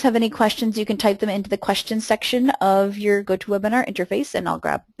anybody does have any questions, you can type them into the questions section of your GoToWebinar interface, and I'll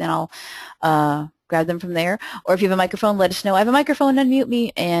grab them from there. Or if you have a microphone, let us know. I have a microphone, unmute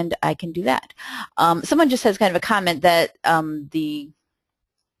me, and I can do that. Someone just has kind of a comment that the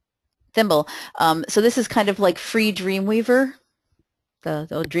Thimble, so this is kind of like free Dreamweaver, the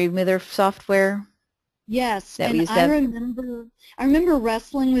old Dreamweaver software. Yes, and I remember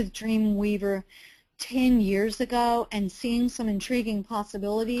wrestling with Dreamweaver 10 years ago and seeing some intriguing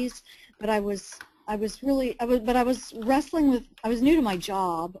possibilities, but I was but I was wrestling with, I was new to my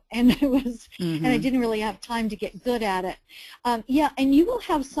job, and and I didn't really have time to get good at it. Yeah, and you will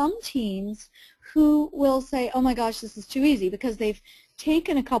have some teens who will say, oh my gosh, this is too easy, because they've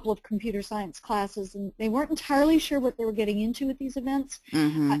taken a couple of computer science classes and they weren't entirely sure what they were getting into with these events.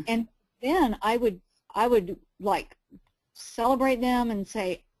 And then I would like celebrate them and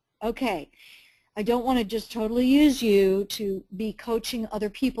say, okay, I don't want to just totally use you to be coaching other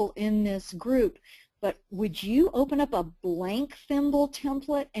people in this group, but would you open up a blank Thimble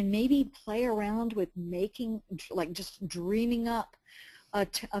template and maybe play around with making, like just dreaming up a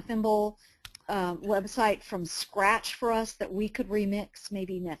Thimble website from scratch for us that we could remix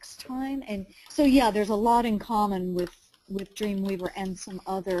maybe next time? And so yeah, there's a lot in common with Dreamweaver and some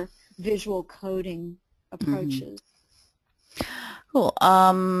other visual coding approaches. Cool.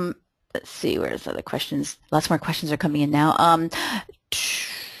 Let's see, where's other questions? Lots more questions are coming in now.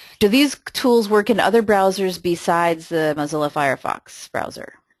 Do these tools work in other browsers besides the Mozilla Firefox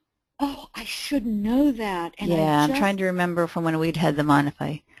browser? Oh, I should know that. And yeah, I'm trying to remember from when we'd had them on.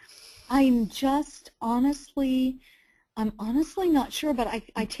 I'm honestly not sure, but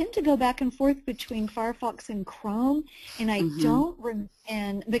I tend to go back and forth between Firefox and Chrome, and I don't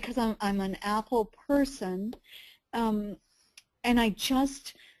and because I'm an Apple person, and I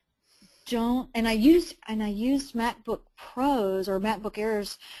just don't, and I used MacBook Pros or MacBook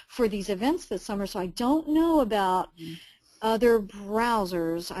Airs for these events this summer, so I don't know about other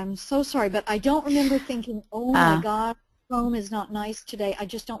browsers. I'm so sorry, but I don't remember thinking, oh my God, Chrome is not nice today. I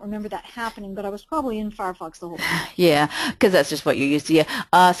just don't remember that happening, but I was probably in Firefox the whole time. Yeah, because that's just what you're used to.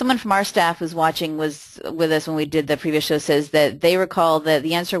 Yeah. Someone from our staff who's watching was with us when we did the previous show says that they recall that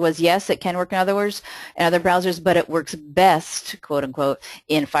the answer was yes, it can work in other browsers, but it works best, quote unquote,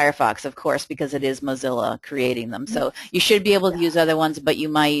 in Firefox, of course, because it is Mozilla creating them. So you should be able to use other ones, but you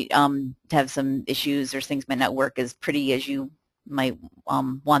might have some issues or things might not work as pretty as you might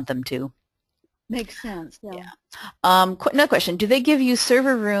want them to. Makes sense, yeah. Another question, do they give you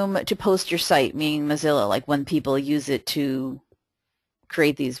server room to post your site, meaning Mozilla, like when people use it to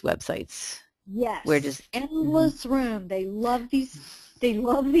create these websites? Yes, where does endless room. They love these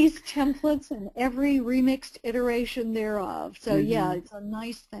templates and every remixed iteration thereof. So yeah, it's a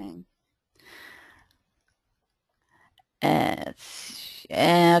nice thing.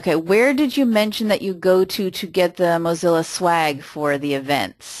 Okay, where did you mention that you go to get the Mozilla swag for the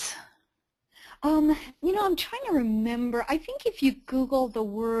events? You know, I'm trying to remember. I think if you Google the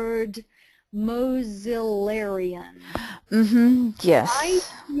word Mozillarian, yes, I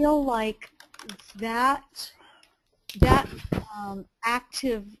feel like that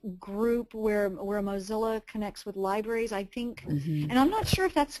active group where Mozilla connects with libraries, I think, and I'm not sure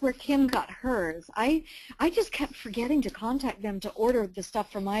if that's where Kim got hers. I just kept forgetting to contact them to order the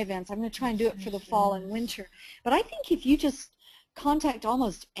stuff for my events. I'm going to try and do it for the fall and winter. But I think if you just contact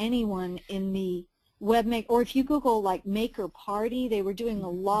almost anyone in the Webmaker, or if you Google like Maker Party, they were doing a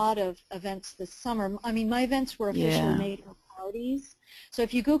lot of events this summer. I mean, my events were officially Maker Parties. So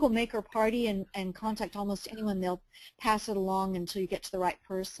if you Google Maker Party and contact almost anyone, they'll pass it along until you get to the right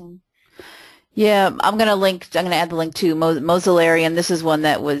person. Yeah, I'm going to add the link to Mozillarian. This is one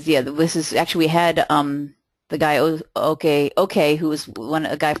that was, this is actually, we had the guy, okay, who was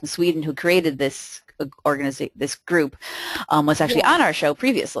a guy from Sweden who created this organization, this group, was actually on our show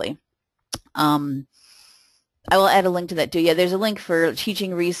previously. I will add a link to that too. Yeah, there's a link for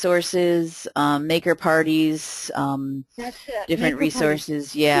teaching resources, maker parties, different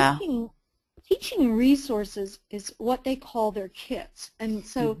resources. Yeah. Teaching resources is what they call their kits. And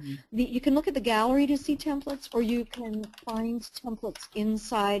so you can look at the gallery to see templates, or you can find templates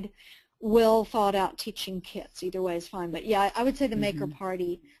inside well thought out teaching kits. Either way is fine. But yeah, I would say the Maker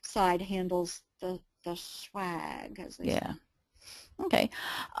Party side handles the swag, as they say. Okay.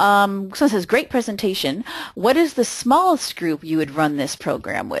 So it says, great presentation. What is the smallest group you would run this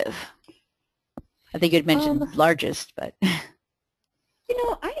program with? I think you'd mentioned largest, but you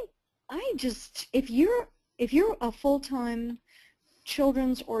know, I just, if you're a full-time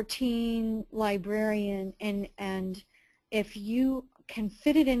children's or teen librarian, and if you can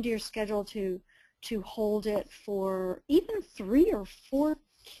fit it into your schedule to hold it for even 3 or 4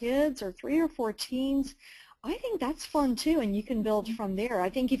 kids or 3 or 4 teens, I think that's fun too, and you can build from there. I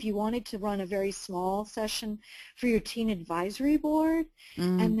think if you wanted to run a very small session for your teen advisory board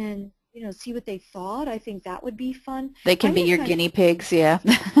and then, you know, see what they thought, I think that would be fun. They can be your guinea pigs, yeah.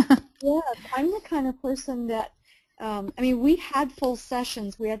 Yeah, I'm the kind of person that, I mean, we had full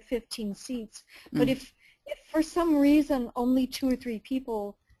sessions, we had 15 seats, but if for some reason only 2 or 3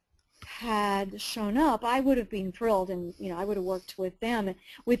 people had shown up, I would have been thrilled, and I would have worked with them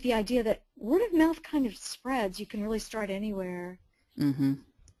with the idea that word of mouth kind of spreads. You can really start anywhere. Mm-hmm.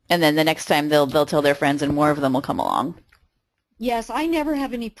 And then the next time they'll tell their friends, and more of them will come along. Yes, I never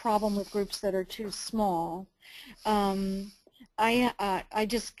have any problem with groups that are too small. You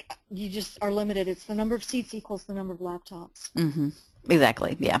just are limited. It's the number of seats equals the number of laptops. Mm-hmm.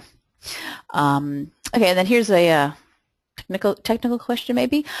 Exactly. Yeah. Okay. And then here's a technical question,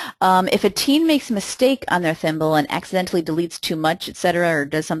 maybe. If a teen makes a mistake on their Thimble and accidentally deletes too much, etc., or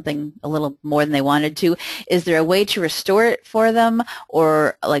does something a little more than they wanted to, is there a way to restore it for them,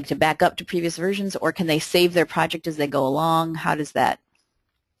 or like to back up to previous versions, or can they save their project as they go along? How does that?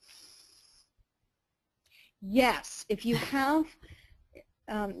 Yes, if you have,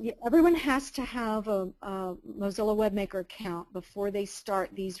 everyone has to have a Mozilla Webmaker account before they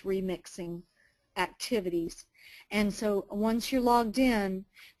start these remixing activities. And so once you're logged in,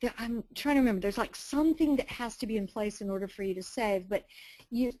 I'm trying to remember, there's like something that has to be in place in order for you to save, but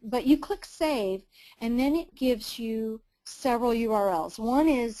you click save, and then it gives you several URLs. One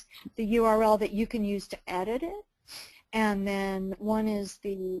is the URL that you can use to edit it, and then one is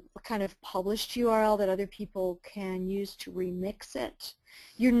the kind of published URL that other people can use to remix it.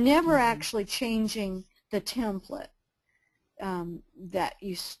 You're never actually changing the template that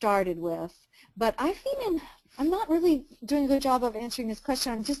you started with. But I'm not really doing a good job of answering this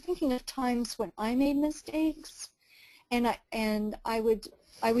question. I'm just thinking of times when I made mistakes, and I would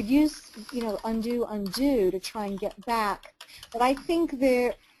use undo to try and get back. But I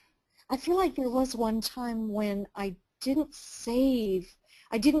feel like there was one time when I didn't save.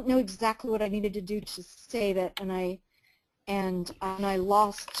 I didn't know exactly what I needed to do to save it, and I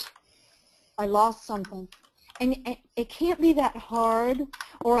lost something. And it can't be that hard,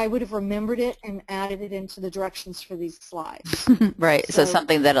 or I would have remembered it and added it into the directions for these slides. Right. So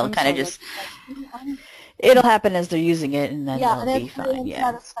something that'll kind of just, it'll happen as they're using it, and then it'll be fine.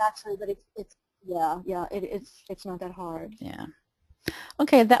 Yeah, satisfactory, but it's not that hard. Yeah.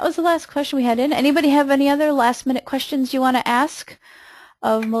 Okay, that was the last question we had in. Anybody have any other last-minute questions you want to ask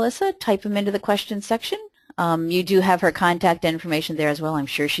of Melissa? Type them into the questions section. You do have her contact information there as well. I'm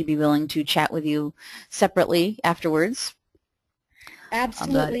sure she'd be willing to chat with you separately afterwards.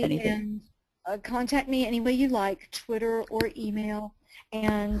 Absolutely, and contact me any way you like, Twitter or email.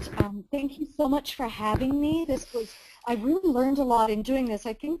 And thank you so much for having me. I really learned a lot in doing this.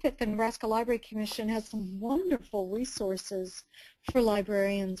 I think that the Nebraska Library Commission has some wonderful resources for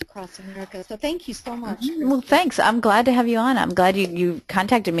librarians across America. So thank you so much. Well, thanks. I'm glad to have you on. I'm glad you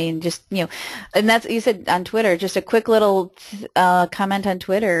contacted me, and just, and that's, you said on Twitter, just a quick little comment on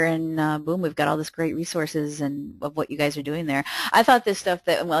Twitter, and boom, we've got all this great resources and of what you guys are doing there. I thought this stuff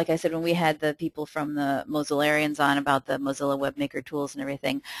that, well, like I said, when we had the people from the Mozillarians on about the Mozilla Webmaker tools and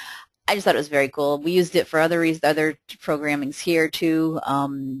everything, I just thought it was very cool. We used it for other programmings here too,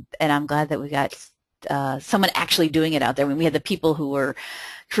 and I'm glad that we got someone actually doing it out there. When we had the people who were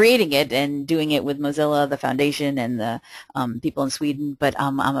creating it and doing it with Mozilla, the foundation, and the people in Sweden, but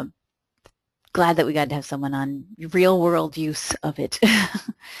I'm glad that we got to have someone on real-world use of it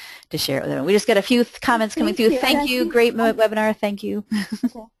to share it with everyone. We just got a few comments coming through. Thank you. Great webinar. Thank you.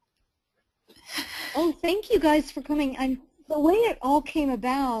 Oh, thank you guys for coming. The way it all came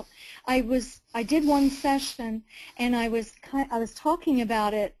about, I did one session, and I was talking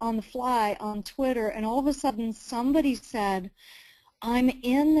about it on the fly on Twitter, and all of a sudden somebody said, "I'm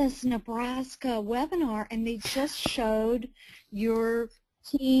in this Nebraska webinar, and they just showed your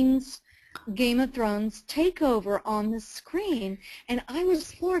team's Game of Thrones takeover on the screen," and I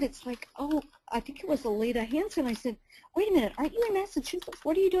was floored. It's like, oh, I think it was Alita Hansen. I said, "Wait a minute, aren't you in Massachusetts?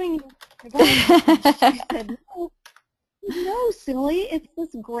 What are you doing in Nebraska?" She said, "No, silly, it's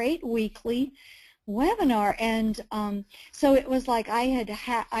this great weekly webinar." And so it was like I had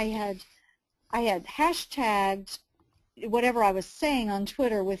hashtagged whatever I was saying on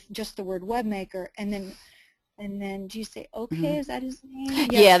Twitter with just the word Webmaker, and then do you say okay? Is that his name?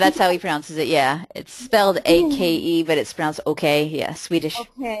 Yeah, that's how he pronounces it. Yeah, it's spelled A-K-E, but it's pronounced okay. Yeah, Swedish.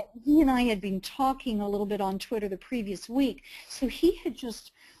 Okay, he and I had been talking a little bit on Twitter the previous week, so he had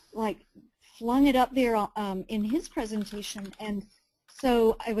just like flung it up there in his presentation, and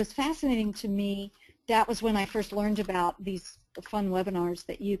so it was fascinating to me. That was when I first learned about these fun webinars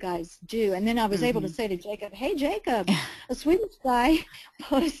that you guys do, and then I was able to say to Jacob, "Hey, Jacob, a Swedish guy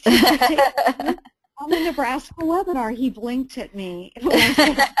posted on the Nebraska webinar." He blinked at me.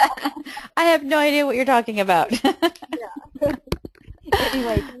 I have no idea what you're talking about. Yeah.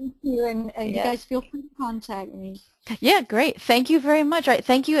 Anyway, thank you, and you guys feel free to contact me. Yeah, great. Thank you very much. All right,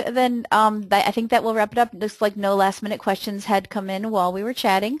 thank you. Then I think that will wrap it up. Looks like no last minute questions had come in while we were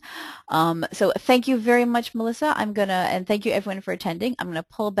chatting. So thank you very much, Melissa. And thank you everyone for attending. I'm gonna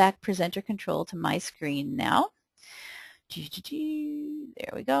pull back presenter control to my screen now.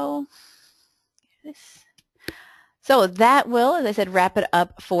 There we go. So that will, as I said, wrap it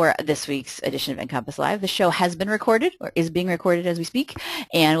up for this week's edition of NCompass Live. The show has been recorded, or is being recorded as we speak,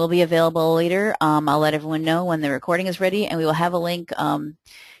 and will be available later. I'll let everyone know when the recording is ready, and we will have a link.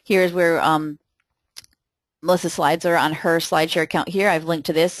 Here is where Melissa's slides are on her SlideShare account here. I've linked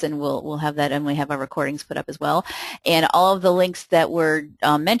to this, and we'll have that, and we have our recordings put up as well. And all of the links that were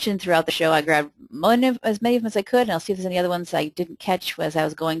mentioned throughout the show, I grabbed as many of them as I could, and I'll see if there's any other ones I didn't catch as I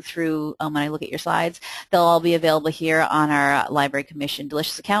was going through when I look at your slides. They'll all be available here on our Library Commission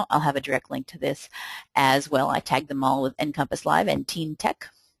Delicious account. I'll have a direct link to this as well. I tagged them all with NCompass Live and Teen Tech.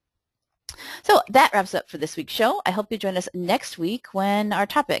 So that wraps up for this week's show. I hope you join us next week when our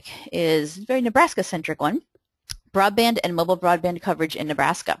topic is a very Nebraska-centric one. Broadband and mobile broadband coverage in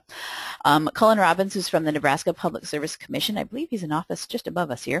Nebraska. Cullen Robbins, who's from the Nebraska Public Service Commission, I believe he's in office just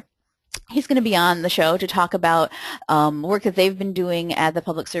above us here. He's going to be on the show to talk about work that they've been doing at the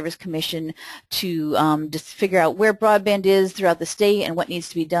Public Service Commission to just figure out where broadband is throughout the state and what needs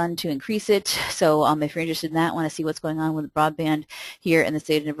to be done to increase it. So if you're interested in that, want to see what's going on with broadband here in the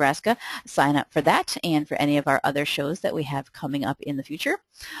state of Nebraska, sign up for that and for any of our other shows that we have coming up in the future.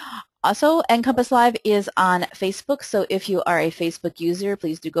 Also, NCompass Live is on Facebook, so if you are a Facebook user,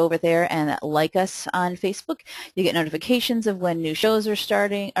 please do go over there and like us on Facebook. You get notifications of when new shows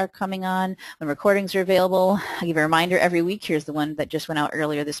are coming on, when recordings are available. I give a reminder every week. Here's the one that just went out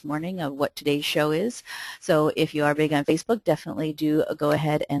earlier this morning of what today's show is. So if you are big on Facebook, definitely do go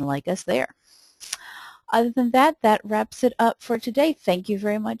ahead and like us there. Other than that, that wraps it up for today. Thank you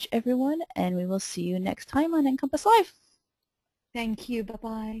very much, everyone, and we will see you next time on NCompass Live. Thank you.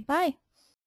 Bye-bye. Bye.